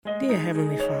Dear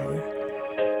Heavenly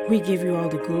Father, we give you all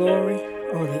the glory,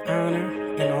 all the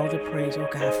honor, and all the praise, O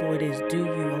God, for it is due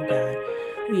you, O God.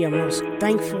 We are most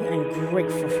thankful and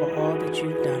grateful for all that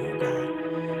you've done, O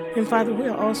God. And Father, we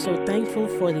are also thankful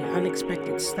for the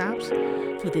unexpected stops,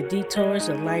 for the detours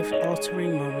of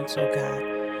life-altering moments, O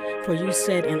God. For you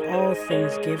said, in all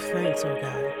things give thanks, O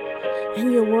God.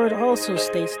 And your word also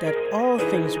states that all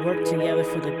things work together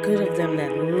for the good of them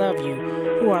that love you,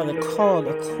 who are the called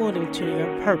according to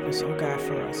your purpose, O God,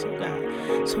 for us, O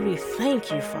God. So we thank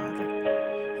you,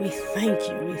 Father. We thank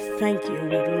you, we thank you,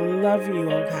 and we love you,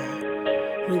 O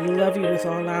God. We love you with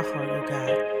all our heart, O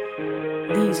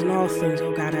God. These and all things,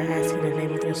 O God, I ask in the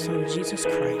name of your Son, Jesus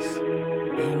Christ.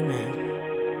 Amen.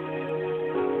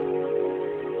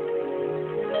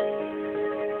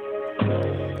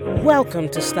 Welcome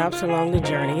to Stops Along the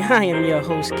Journey. I am your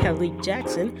host, Kelly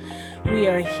Jackson. We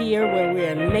are here where we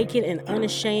are naked and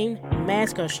unashamed.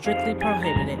 Masks are strictly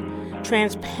prohibited.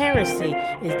 Transparency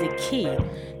is the key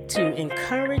to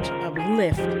encourage,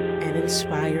 uplift, and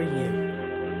inspire you.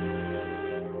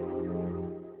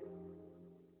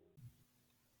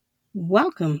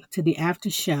 Welcome to the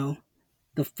after show,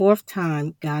 the fourth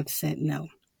time God said no.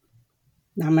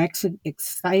 Now, I'm actually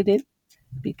excited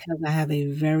because I have a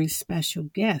very special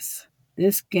guest.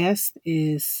 This guest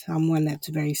is someone that's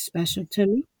very special to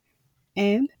me,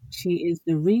 and she is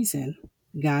the reason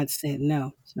God said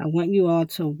no. So I want you all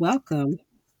to welcome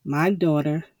my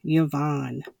daughter,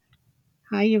 Yvonne.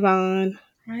 Hi, Yvonne.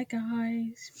 Hi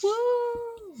guys.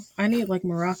 Woo! I need like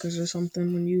maracas or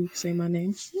something when you say my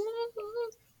name.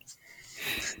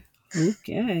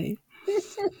 Okay. I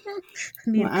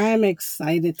Well, need I'm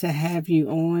excited to have you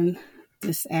on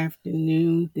this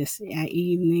afternoon, this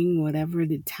evening, whatever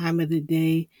the time of the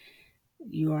day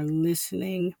you are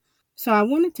listening. So I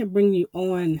wanted to bring you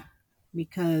on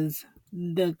because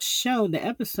the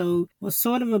episode was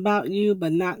sort of about you,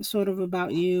 but not sort of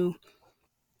about you.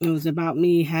 It was about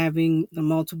me having the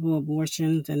multiple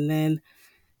abortions and then,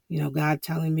 God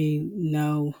telling me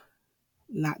no,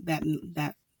 not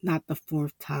not the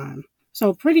fourth time.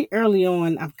 So pretty early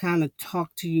on, I've kind of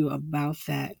talked to you about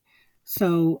that.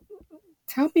 So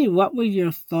tell me, what were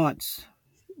your thoughts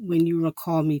when you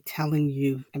recall me telling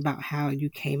you about how you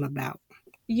came about?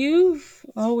 You've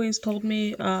always told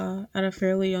me at a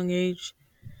fairly young age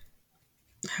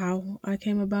how I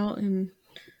came about and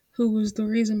who was the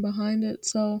reason behind it.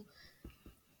 So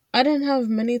I didn't have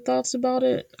many thoughts about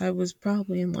it. I was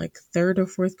probably in like third or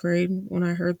fourth grade when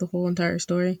I heard the whole entire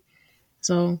story.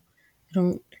 So I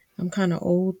don't I'm kind of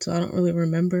old, so I don't really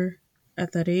remember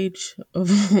at that age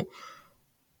of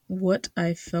what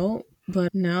I felt.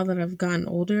 But now that I've gotten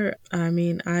older, I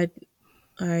mean, I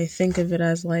think of it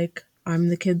as like I'm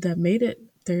the kid that made it.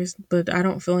 But I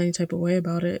don't feel any type of way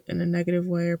about it in a negative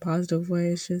way or positive way.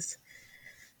 It's just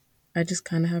I just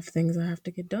kind of have things I have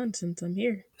to get done since I'm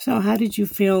here. So how did you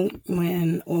feel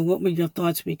or what were your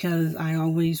thoughts? Because I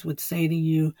always would say to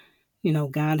you,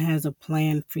 God has a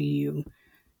plan for you.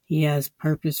 He has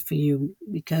purpose for you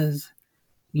because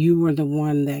you were the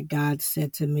one that God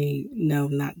said to me, no,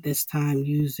 not this time,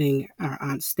 using our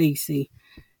Aunt Stacy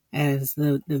as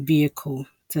the vehicle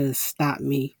to stop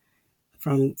me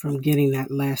from getting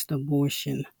that last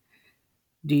abortion.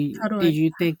 How do I? Did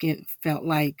you think it felt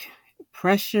like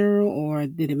pressure, or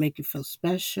did it make you feel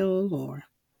special, or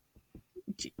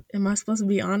Am I supposed to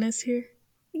be honest here?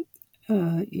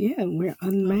 yeah, we're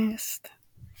unmasked.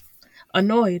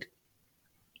 Annoyed.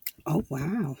 Oh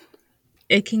wow.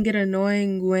 It can get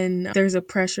annoying when there's a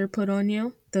pressure put on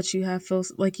you that you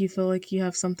feel like you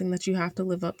have something that you have to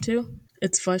live up to.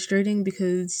 It's frustrating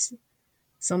because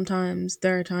sometimes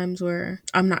there are times where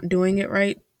I'm not doing it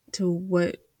right to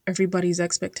what everybody's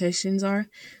expectations are,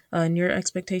 and your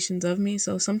expectations of me.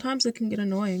 So sometimes it can get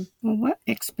annoying. Well, what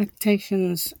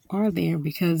expectations are there?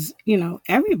 Because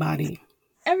Everybody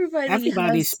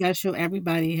everybody's has, special.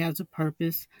 Everybody has a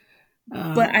purpose.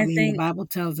 but I I mean, the think, Bible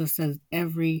tells us that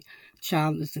every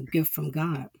child is a gift from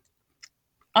God,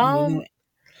 and we know um,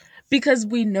 because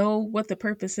we know what the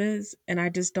purpose is, and I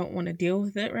just don't want to deal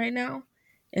with it right now.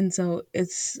 And so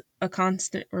it's a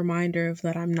constant reminder of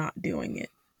that I'm not doing it.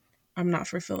 I'm not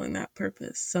fulfilling that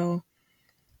purpose. So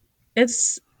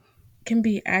it's can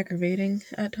be aggravating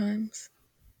at times.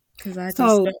 Because I just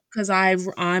so. don't, because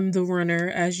I'm the runner,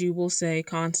 as you will say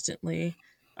constantly.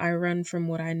 I run from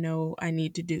what I know I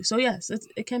need to do. So yes,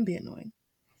 it can be annoying.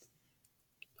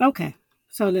 Okay,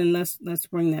 so then let's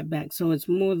bring that back. So it's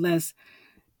more or less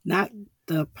not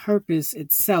the purpose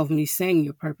itself, me saying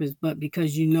your purpose, but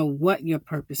because you know what your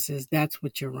purpose is, that's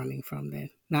what you're running from then.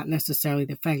 Not necessarily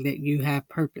the fact that you have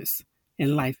purpose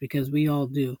in life, because we all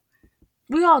do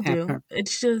We all have do. purpose.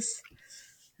 It's just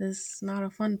It's not a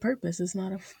fun purpose. It's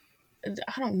not a.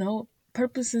 I don't know.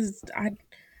 Purpose is I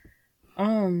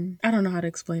don't know how to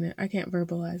explain it. I can't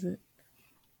verbalize it.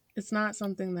 It's not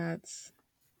something that's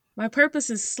my purpose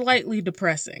is slightly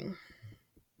depressing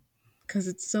because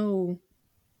it's so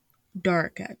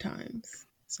dark at times.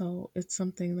 So it's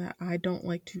something that I don't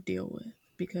like to deal with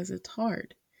because it's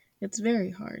hard. It's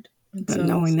very hard. And But so,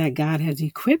 knowing that God has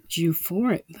equipped you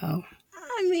for it, though.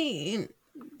 I mean,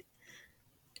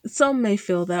 some may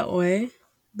feel that way,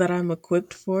 that I'm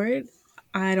equipped for it.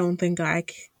 I don't think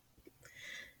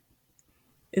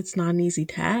it's not an easy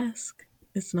task.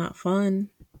 It's not fun.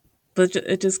 But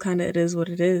it just kind of, it is what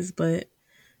it is. But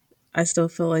I still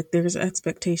feel like there's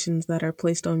expectations that are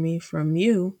placed on me from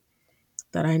you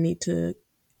that I need to,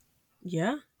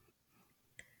 yeah.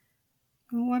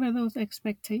 Well, what are those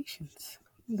expectations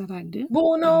that I do?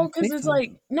 Well, That no, I because place it's on?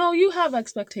 like, no, you have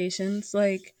expectations.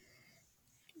 Like,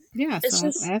 Yeah, so it's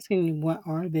I'm just, asking you, what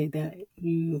are they that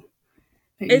you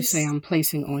say it's I'm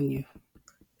placing on you?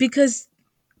 because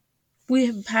we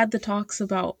have had the talks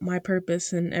about my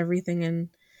purpose and everything and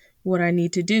what I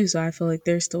need to do. So I feel like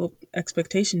there's still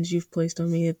expectations you've placed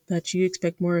on me that you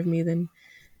expect more of me than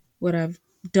what I've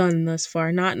done thus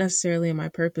far. Not necessarily in my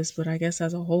purpose, but I guess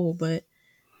as a whole. But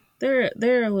there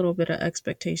are a little bit of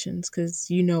expectations because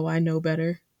I know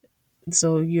better,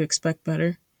 so you expect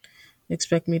better,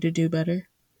 expect me to do better.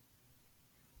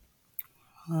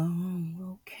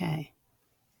 Oh, okay.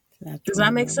 So that's Does that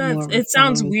what make you sense? are It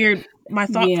sounds referring. weird. My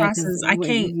thought Yeah, process, because I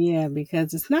can't,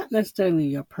 it's not necessarily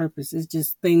your purpose. It's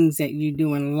just things that you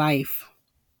do in life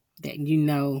that you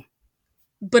know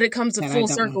but it comes to that I full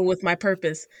don't. circle with my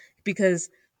purpose because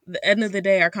the end of the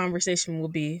day, our conversation will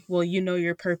be, well, you know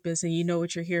your purpose and you know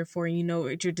what you're here for and you know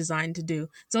what you're designed to do.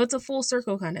 So it's a full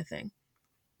circle kind of thing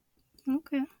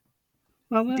Okay.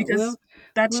 Well, we'll because we'll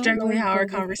that's we'll, generally we'll how go our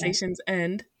with that. conversations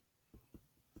end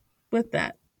with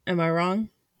that. Am I wrong?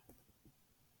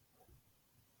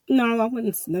 No, I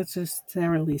wouldn't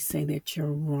necessarily say that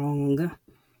you're wrong.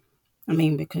 I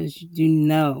mean, because you do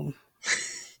know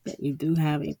that you do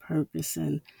have a purpose,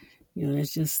 and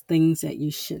there's just things that you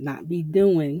should not be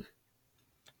doing.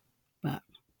 But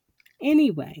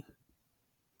anyway,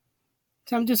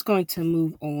 so I'm just going to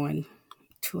move on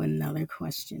to another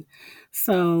question.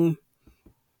 So,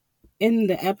 in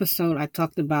the episode, I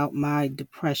talked about my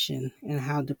depression and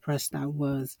how depressed I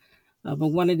was. But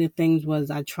one of the things was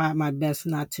I tried my best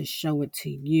not to show it to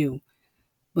you.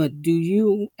 But do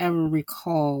you ever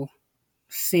recall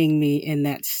seeing me in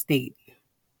that state?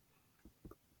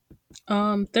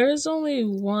 There's only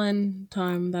one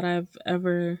time that I've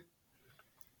ever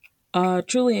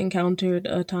truly encountered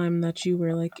a time that you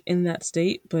were like in that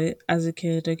state, but as a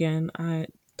kid, again, I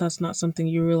that's not something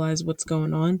you realize what's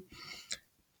going on.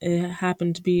 It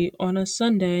happened to be on a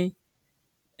Sunday,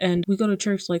 and we go to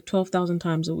church like 12,000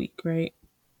 times a week, right?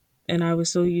 And I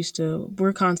was so used to,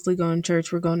 we're constantly going to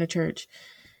church, we're going to church.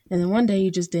 And then one day you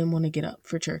just didn't want to get up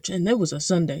for church. And it was a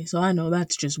Sunday, so I know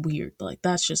that's just weird. Like,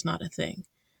 that's just not a thing.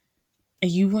 And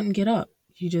you wouldn't get up.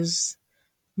 You just,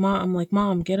 Mom, I'm like,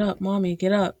 Mom, get up, Mommy,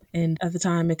 get up. And at the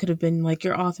time, it could have been like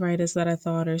your arthritis that I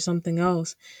thought or something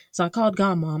else. So I called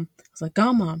Godmom. I was like,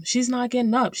 Godmom, she's not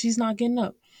getting up. She's not getting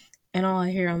up. And all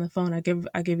I hear on the phone, I give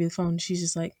you the phone. She's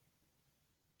just like,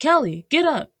 Kelly, get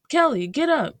up. Kelly, get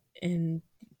up. And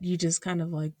you just kind of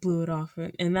like blew it off.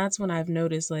 And that's when I've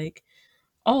noticed, like,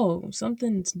 oh,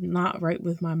 something's not right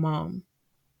with my mom.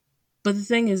 But the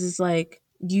thing is, it's like,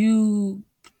 you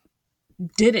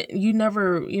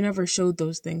never showed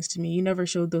those things to me. You never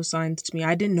showed those signs to me.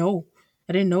 I didn't know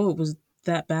it was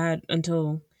that bad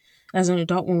until as an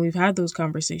adult when we've had those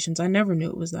conversations. I never knew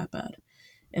it was that bad.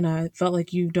 And I felt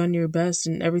like you've done your best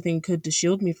and everything you could to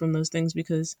shield me from those things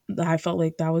because I felt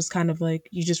like that was kind of like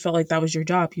you just felt like that was your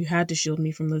job. You had to shield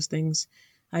me from those things.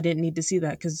 I didn't need to see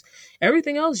that because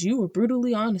everything else you were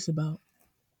brutally honest about.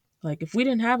 Like if we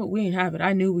didn't have it, we didn't have it.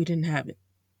 I knew we didn't have it.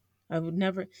 I would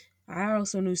never. I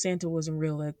also knew Santa wasn't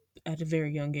real at a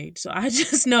very young age. So I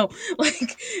just know,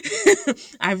 like,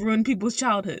 I've ruined people's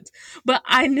childhoods. But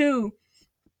I knew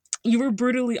you were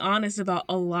brutally honest about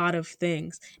a lot of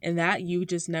things. And that you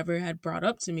just never had brought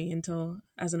up to me until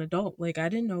as an adult. Like, I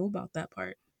didn't know about that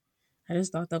part. I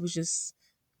just thought that was just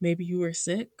maybe you were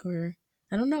sick or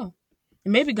I don't know.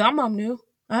 And maybe Godmom knew.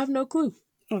 I have no clue.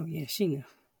 Oh, yeah, she knew.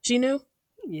 She knew?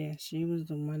 Yeah, she was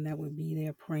the one that would be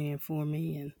there praying for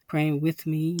me and praying with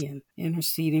me and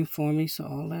interceding for me. So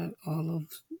all of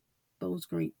those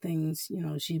great things,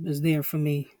 she was there for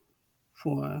me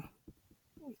for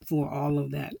all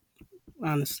of that.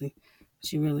 Honestly,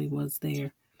 she really was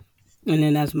there. And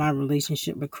then as my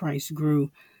relationship with Christ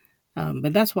grew,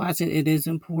 but that's why I said it is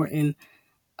important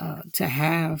to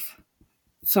have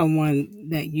someone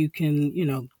that you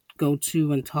can, go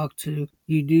to and talk to.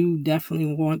 You do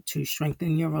definitely want to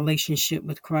strengthen your relationship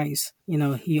with Christ.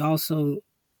 He also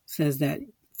says that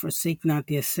forsake not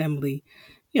the assembly,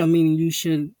 meaning you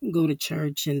should go to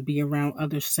church and be around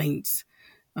other saints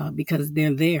because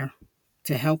they're there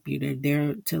to help you. They're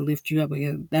there to lift you up.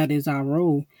 Because that is our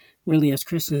role, really, as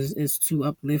Christians, is to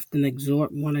uplift and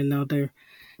exhort one another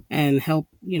and help,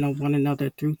 one another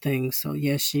through things. So,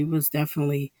 yes, she was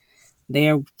definitely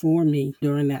there for me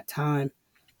during that time.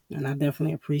 And I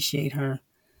definitely appreciate her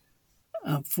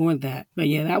for that. But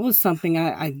yeah, that was something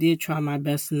I did try my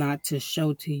best not to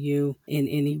show to you in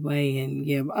any way. And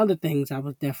yeah, other things I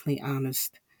was definitely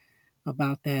honest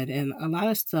about that. And a lot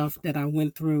of stuff that I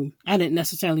went through, I didn't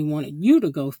necessarily want you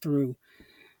to go through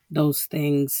those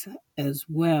things as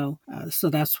well. So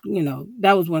that's,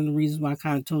 that was one of the reasons why I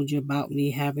kind of told you about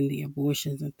me having the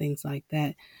abortions and things like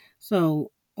that.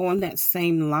 So on that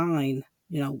same line,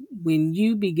 when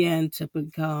you began to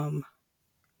become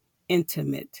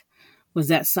intimate, was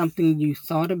that something you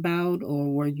thought about,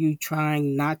 or were you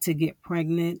trying not to get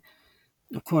pregnant?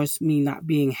 Of course, me not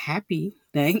being happy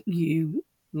that you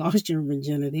lost your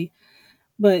virginity,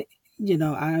 but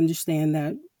I understand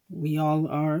that we all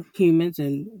are humans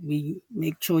and we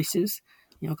make choices,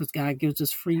 because God gives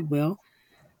us free will.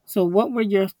 So, what were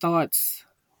your thoughts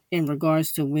in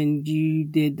regards to when you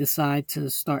did decide to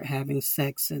start having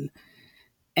sex,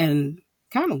 and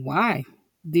kind of why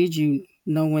did you,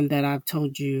 knowing that I've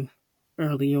told you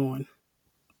early on?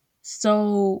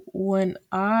 So when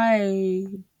I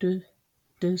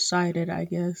decided, I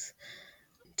guess,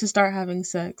 to start having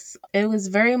sex, it was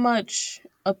very much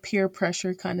a peer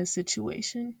pressure kind of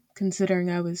situation, considering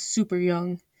I was super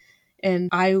young. And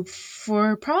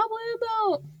for probably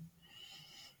about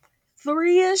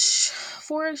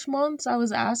 4-ish months, I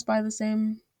was asked by the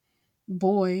same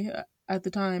boy at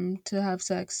the time to have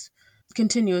sex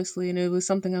continuously. And it was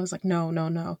something I was like, no, no,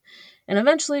 no. And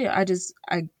eventually I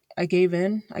gave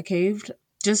in, I caved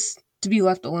just to be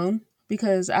left alone.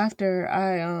 Because after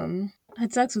I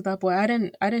had sex with that boy, I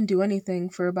didn't do anything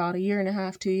for about a year and a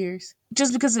half, 2 years.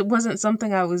 Just because it wasn't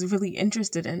something I was really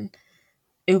interested in.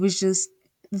 It was just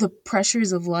the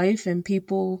pressures of life and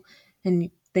people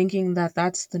and thinking that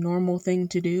that's the normal thing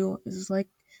to do. It was like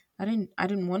I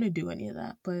didn't want to do any of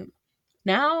that. But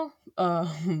now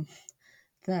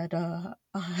that uh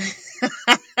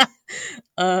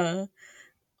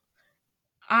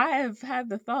I have had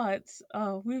the thoughts.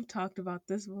 We've talked about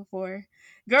this before.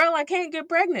 Girl, I can't get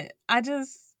pregnant. I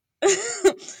just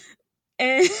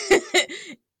and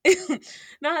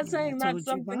not And I saying that's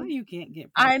told you why something you can't get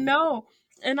I pregnant. know,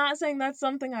 and not saying that's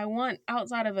something I want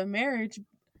outside of a marriage.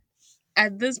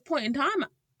 At this point in time,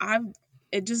 I've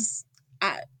it just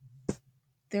I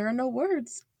there are no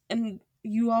words, and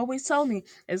you always tell me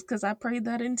it's because I prayed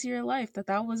that into your life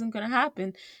that wasn't going to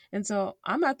happen, and so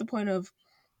I'm at the point of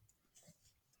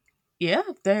yeah,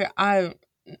 there I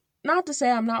not to say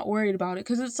I'm not worried about it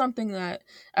because it's something that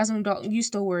as an adult you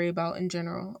still worry about in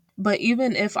general. But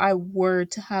even if I were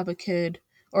to have a kid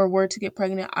or were to get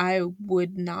pregnant, I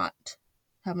would not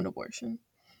have an abortion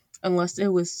unless it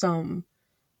was some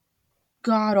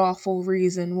god awful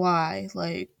reason why,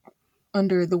 like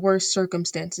under the worst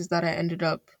circumstances that I ended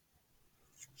up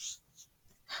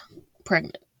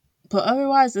pregnant. But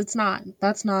otherwise, it's not.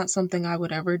 That's not something I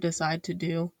would ever decide to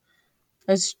do.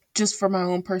 It's just for my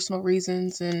own personal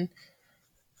reasons and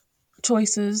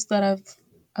choices that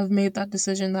I've made that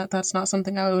decision that that's not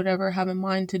something I would ever have in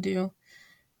mind to do.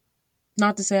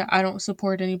 Not to say I don't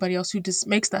support anybody else who just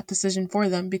makes that decision for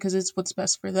them because it's what's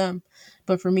best for them.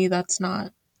 But for me, that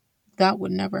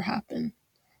would never happen.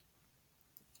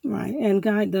 Right. And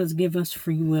God does give us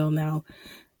free will. Now,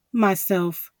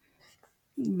 myself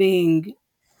being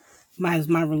my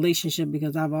relationship,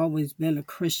 because I've always been a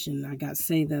Christian, I got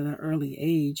saved at an early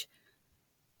age.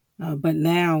 But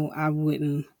now I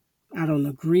don't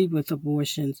agree with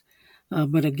abortions.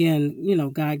 But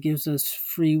again, God gives us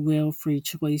free will, free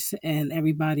choice, and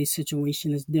everybody's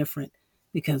situation is different,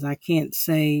 because I can't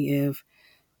say if,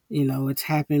 it's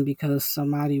happened because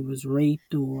somebody was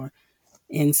raped or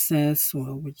incest,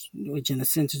 or which in a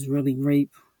sense is really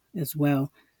rape as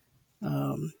well.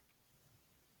 Um,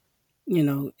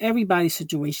 everybody's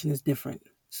situation is different.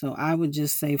 So I would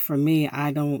just say for me,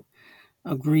 I don't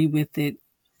agree with it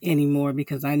anymore,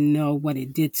 because I know what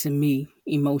it did to me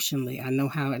emotionally. I know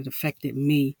how it affected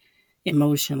me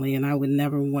emotionally, and I would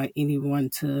never want anyone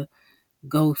to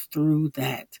go through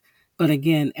that. But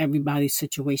again, everybody's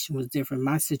situation was different.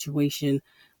 My situation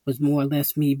was more or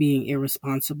less me being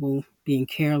irresponsible, being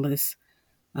careless,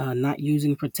 not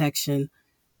using protection,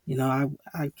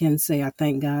 I can say I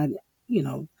thank God, you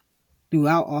know,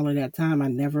 throughout all of that time, I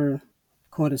never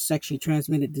caught a sexually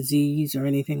transmitted disease or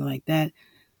anything like that.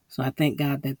 So I thank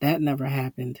God that that never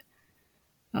happened.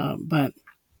 But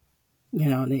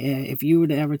if you were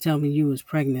to ever tell me you was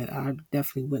pregnant, I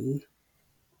definitely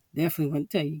wouldn't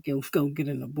tell you go get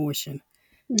an abortion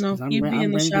No, because you'd be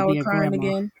in I'm the ready to shower be a crying grandma.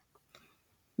 again.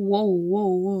 Whoa, whoa,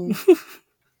 whoa.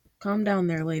 Calm down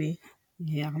there, lady.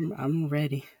 Yeah, I'm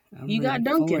ready. I'm You got ready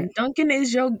for Duncan. it. Duncan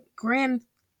is your grand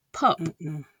pup.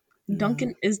 Mm-mm, no,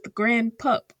 Duncan is the grand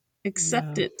pup.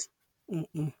 Accept no, it.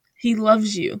 mm-mm, He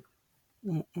loves you.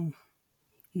 mm-mm.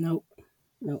 Nope,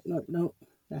 nope, nope, nope.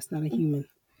 That's not a human.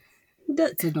 He,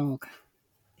 It's a dog.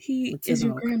 he It's a is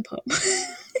your dog. grand pup.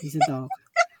 He's a dog.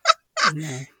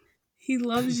 No. He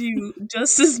loves you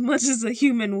just as much as a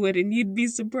human would, and you'd be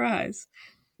surprised.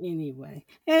 Anyway,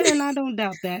 and I don't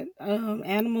doubt that. Some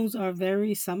animals are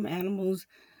very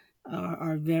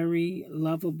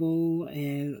lovable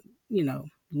and,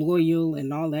 loyal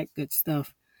and all that good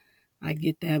stuff. I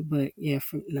get that, but yeah,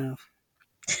 no,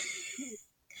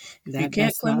 If you that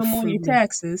can't that's claim not him on for your me.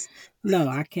 taxes, No,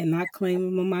 I cannot claim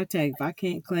him on my tag. If I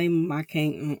can't claim him, I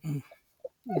can't. Mm-mm.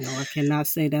 I cannot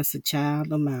say that's a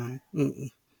child of mine.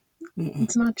 Mm-mm. Mm-mm.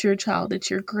 it's not your child, it's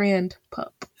your grand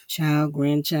pup. Child,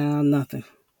 grandchild, nothing.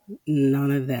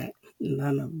 None of that.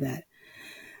 None of that.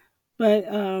 But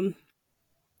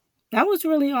that was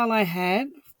really all I had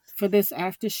for this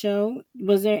after show.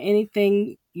 Was there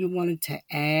anything you wanted to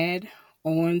add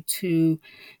on to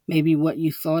maybe what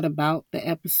you thought about the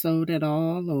episode at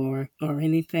all or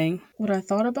anything? What I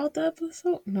thought about the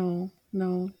episode? No,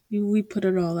 no. We put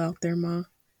it all out there, Ma.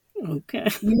 Okay.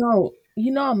 You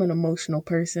know I'm an emotional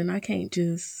person. I can't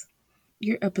just.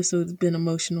 Your episode's been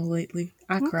emotional lately.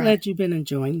 I I'm cry. glad you've been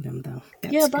enjoying them though.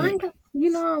 Yeah, That's but I good. ain't.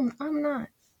 I'm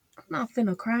not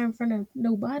finna cry in front of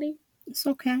nobody. It's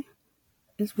okay.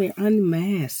 We're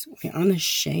unmasked. We're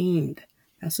unashamed.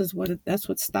 That's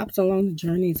what Stops Along the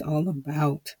Journey is all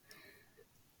about.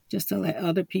 Just to let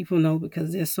other people know,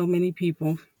 because there's so many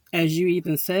people, as you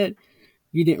even said,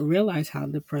 you didn't realize how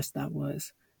depressed I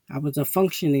was. I was a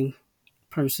functioning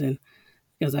person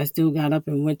because I still got up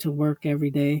and went to work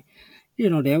every day.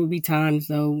 There would be times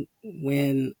though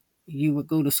when you would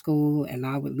go to school and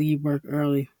I would leave work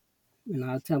early and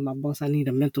I'd tell my boss I need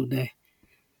a mental day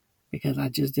because I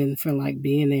just didn't feel like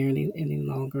being there any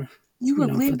longer, You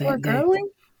would for leave that work day. early?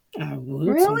 I would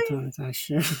Really? sometimes, I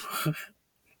sure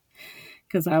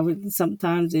because I would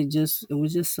sometimes it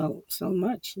was just so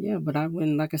much. Yeah, but I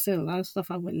wouldn't, like I said, a lot of stuff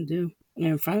I wouldn't do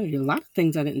in front of you. A lot of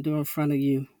things I didn't do in front of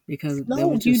you because there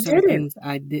were No, you just certain didn't. things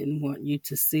I didn't want you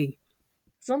to see.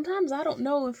 Sometimes I don't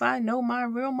know if I know my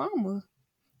real mama.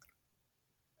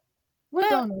 What Well,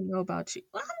 don't I know about you?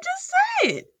 I'm just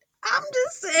saying. I'm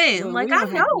just saying. well, Like we I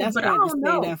don't have. know, That's but going I to have to don't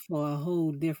stay know. there for a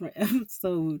whole different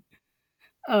episode.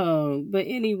 But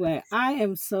anyway, I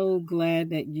am so glad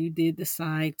that you did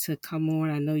decide to come on.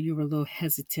 I know you were a little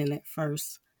hesitant at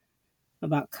first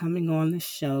about coming on the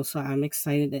show, so I'm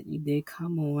excited that you did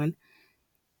come on.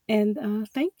 And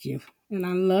thank you. And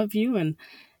I love you. And,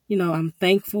 I'm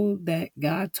thankful that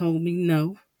God told me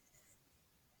no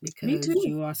Me because too.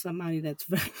 you are somebody that's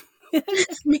very,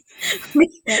 me,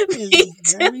 me, that is me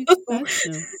very too.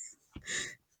 special.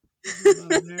 You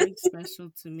are very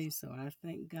special to me. So I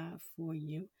thank God for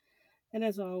you. And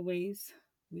as always,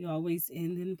 we always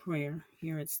end in prayer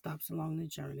here at Stops Along the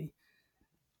Journey.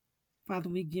 Father,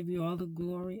 we give you all the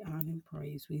glory, honor, and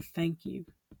praise. We thank you.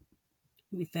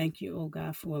 We thank you, oh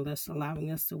God, for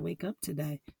allowing us to wake up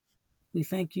today. We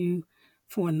thank you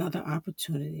for another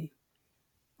opportunity.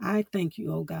 I thank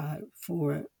you, oh God,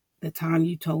 for the time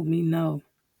you told me no.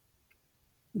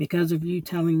 Because of you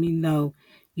telling me no,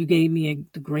 you gave me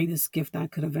the greatest gift I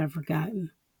could have ever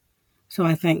gotten. So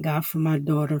I thank God for my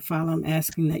daughter. Father, I'm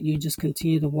asking that you just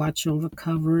continue to watch over,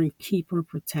 cover, and keep her,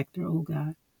 protect her, oh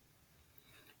God.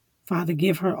 Father,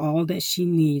 give her all that she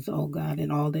needs, oh God,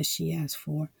 and all that she asks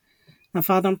for. Now,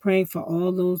 Father, I'm praying for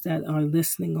all those that are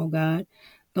listening, oh God,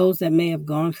 those that may have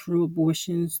gone through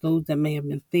abortions, those that may have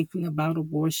been thinking about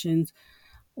abortions,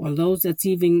 or those that's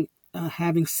even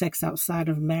having sex outside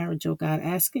of marriage, oh God,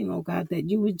 asking, oh God, that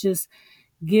you would just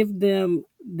give them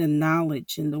the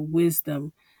knowledge and the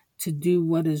wisdom to do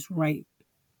what is right.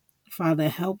 Father,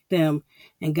 help them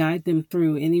and guide them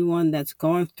through. Anyone that's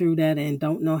gone through that and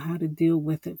don't know how to deal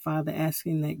with it, Father,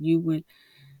 asking that you would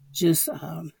just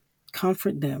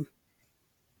comfort them.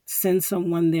 Send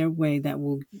someone their way that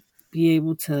will be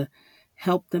able to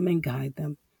help them and guide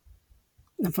them.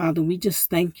 And Father, we just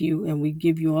thank you and we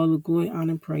give you all the glory,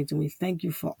 honor, and praise. And we thank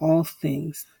you for all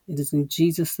things. It is in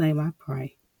Jesus' name I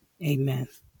pray. Amen.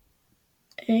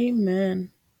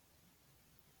 Amen.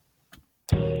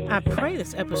 I pray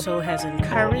this episode has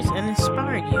encouraged and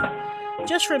inspired you.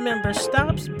 Just remember,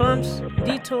 stops, bumps,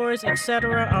 detours,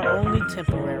 etc. are only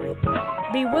temporary.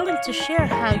 Be willing to share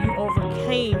how you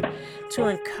overcame to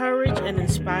encourage and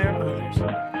inspire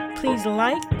others. Please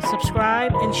like,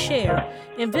 subscribe, and share,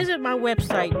 and visit my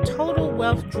website,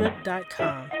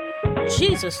 TotalWealthDrip.com.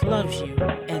 Jesus loves you,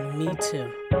 and me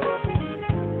too.